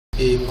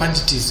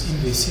quantities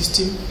in the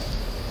system.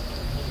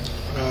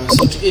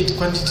 So to add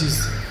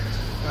quantities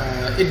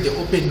at the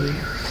opening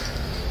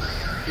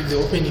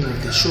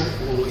of the shop,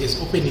 or as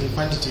opening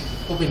quantity,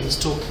 opening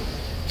stock,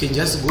 you can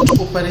just go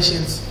to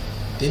operations,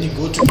 then you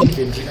go to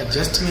inventory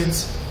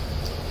adjustments,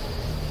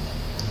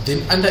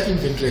 then under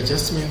inventory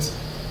adjustments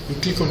you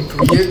click on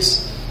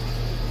create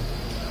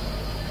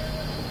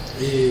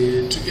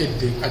to add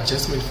the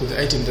adjustment for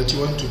the item that you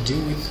want to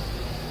deal with.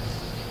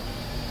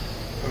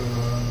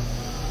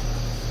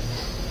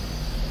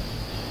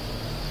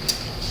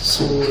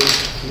 So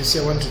let's say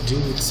I want to deal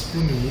with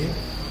spoon here,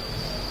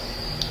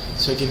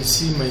 so I can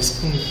see my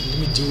spoon. Let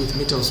me deal with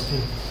metal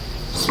spoon.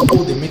 So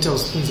all the metal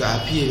spoons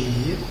are appearing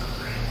here.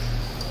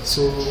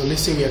 So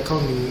let's say we are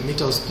counting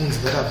metal spoons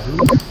that are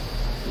blue.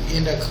 We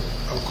end up,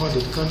 our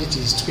counted quantity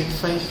is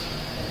 25.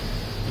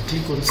 You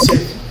click on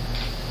save,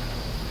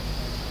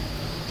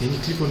 then you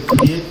click on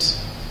create,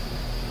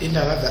 end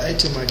another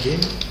item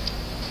again.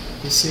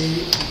 We say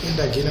end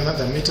again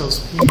another metal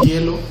spoon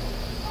yellow,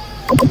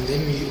 and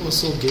then we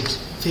also get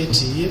 30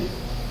 here.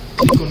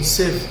 Click on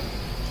save,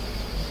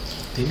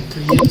 then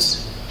create,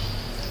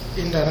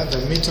 end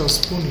another metal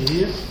spoon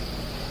here,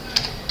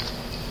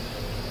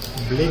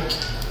 black,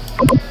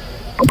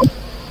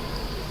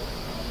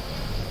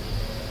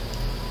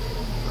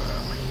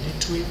 my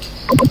network.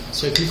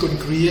 So I click on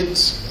create,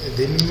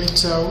 then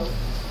metal,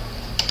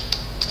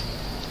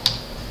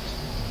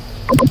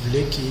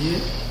 black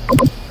here,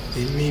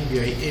 then maybe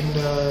I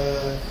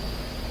enter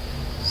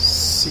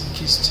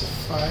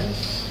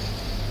 65.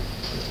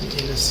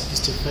 Enter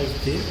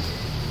 65 there,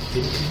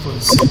 then click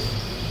on save.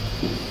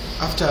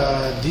 After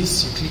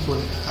this you click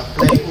on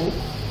apply all,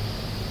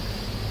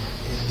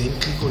 and then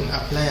click on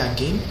apply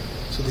again.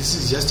 So this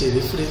is just a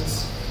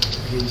reference.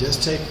 You can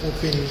just type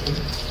open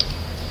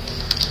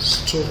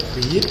stock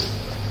here,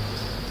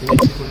 then you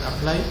click on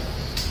apply.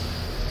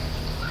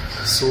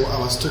 So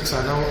our stocks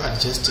are now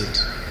adjusted.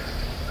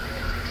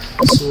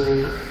 So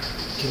you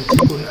can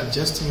click on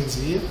adjustments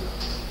here.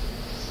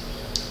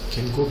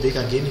 Can go back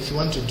again. If you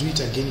want to do it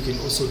again, you can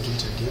also do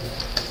it again.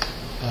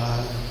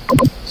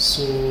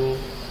 So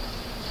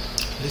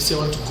let's say I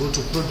want to go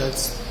to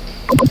products,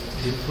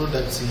 then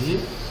products here.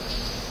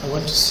 I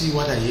want to see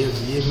what I have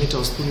here.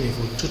 Metal spoon, we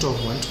have a total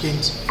of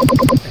 120.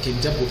 I can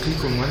double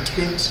click on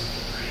 120.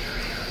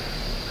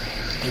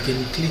 I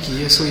can click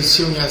here, so it's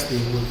showing us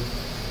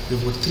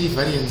we've got 3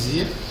 variants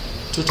here.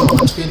 Total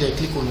 120, I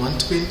click on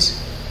 120.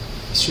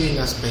 It's showing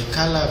us by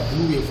color.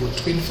 Blue we've got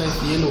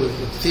 25, yellow we've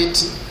got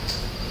 30.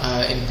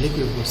 And black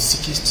we've got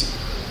 60.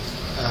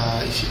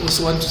 If you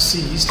also want to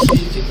see history,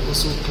 you can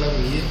also climb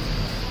here.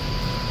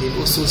 You can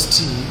also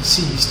see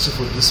history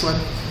for this one.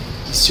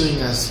 It's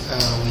showing us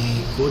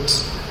we got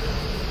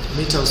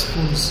metal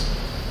spoons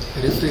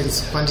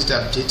reference quantity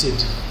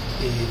updated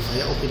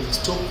via opening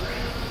stock.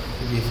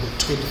 We have got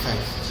 25.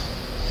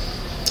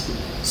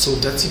 So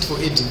that's it for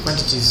adding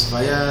quantities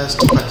via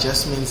stock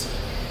adjustments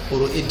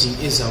or adding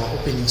as our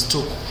opening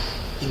stock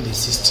in the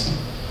system.